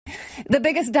The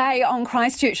biggest day on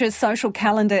Christchurch's social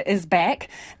calendar is back.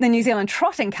 The New Zealand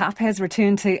Trotting Cup has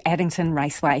returned to Addington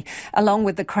Raceway, along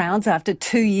with the crowds after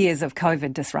 2 years of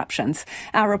COVID disruptions.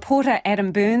 Our reporter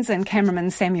Adam Burns and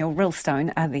cameraman Samuel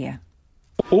Rillstone are there.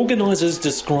 Organisers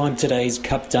describe today's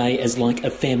Cup Day as like a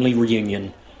family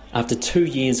reunion. After 2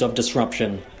 years of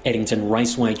disruption, Addington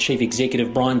Raceway Chief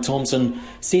Executive Brian Thompson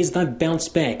says they've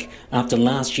bounced back after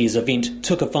last year's event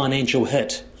took a financial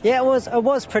hit. Yeah, it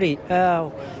was pretty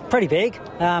big,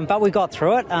 but we got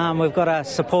through it. We've got a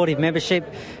supportive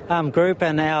membership group,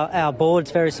 and our board's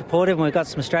very supportive, and we've got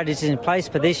some strategies in place.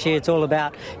 But this year it's all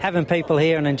about having people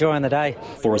here and enjoying the day.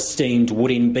 For esteemed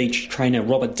Woodend Beach trainer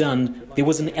Robert Dunn, there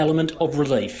was an element of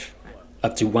relief.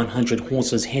 Up to 100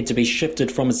 horses had to be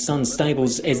shifted from his son's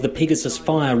stables as the Pegasus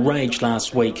fire raged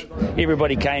last week.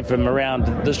 Everybody came from around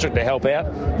the district to help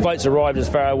out. Boats arrived as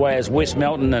far away as West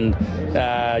Melton and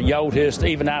Yoldhurst,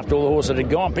 even after all the horses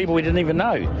had gone, people we didn't even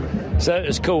know. So it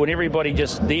was cool, and everybody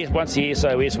once the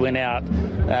SOS went out,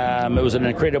 it was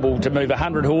incredible to move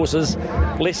 100 horses,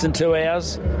 less than 2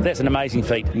 hours. That's an amazing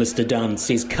feat. Mr Dunn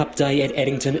says Cup Day at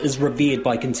Addington is revered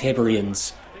by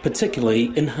Cantabrians,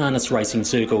 particularly in harness racing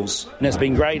circles. And it's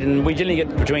been great, and we generally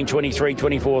get between 23,000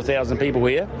 24,000 people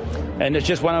here, and it's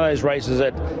just one of those races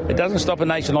that it doesn't stop a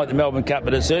nation like the Melbourne Cup,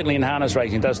 but it certainly in harness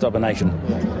racing does stop a nation.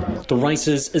 The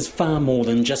races is far more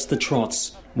than just the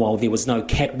trots. While there was no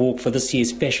catwalk for this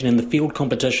year's Fashion in the Field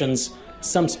competitions,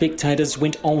 some spectators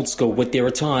went old school with their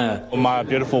attire. My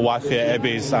beautiful wife here,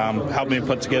 Abby's helped me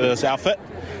put together this outfit.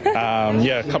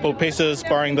 A couple of pieces,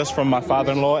 borrowing this from my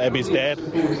father-in-law, Abby's dad.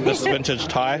 This is vintage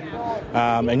tie.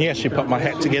 She put my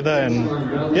hat together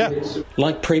and, yeah.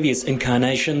 Like previous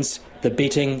incarnations, the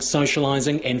betting,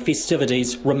 socialising and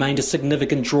festivities remained a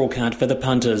significant drawcard for the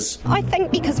punters. I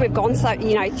think because we've gone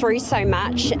through so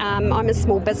much, I'm a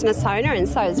small business owner and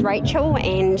so is Rachel,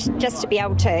 and just to be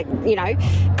able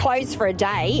to, close for a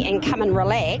day and come and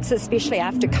relax, especially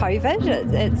after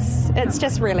COVID, it's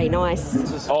just really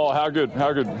nice. Oh, how good.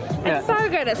 It's so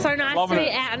good. It's so nice to be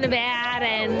out and about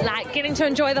and getting to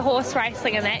enjoy the horse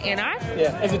racing and that,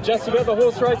 Yeah. Is it just about the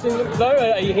horse racing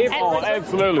though? Are you here for it?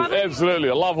 Oh, absolutely.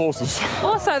 I love horses.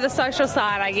 Also the social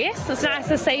side, I guess. It's nice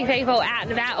to see people out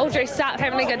and about, all dressed up,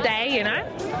 having a good day,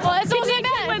 Well, it's also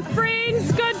about with friends,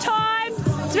 good times.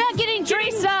 It's about getting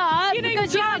dressed up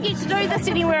because you don't get to do this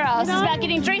anywhere else. No. It's about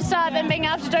getting dressed up and being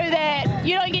able to do that.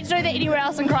 You don't get to do that anywhere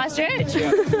else in Christchurch.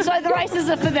 Yeah. So the races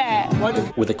are for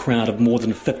that. With a crowd of more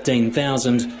than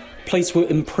 15,000, police were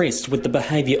impressed with the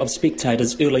behaviour of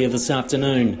spectators earlier this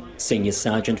afternoon. Senior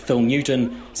Sergeant Phil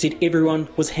Newton said everyone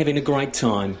was having a great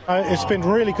time. It's been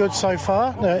really good so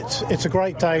far. It's a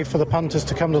great day for the punters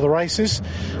to come to the races.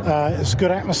 It's a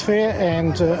good atmosphere,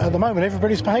 and at the moment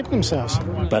everybody's behaving themselves.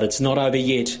 But it's not over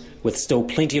yet, with still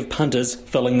plenty of punters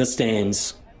filling the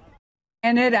stands.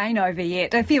 And it ain't over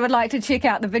yet. If you would like to check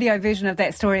out the video version of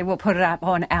that story, we'll put it up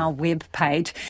on our web page.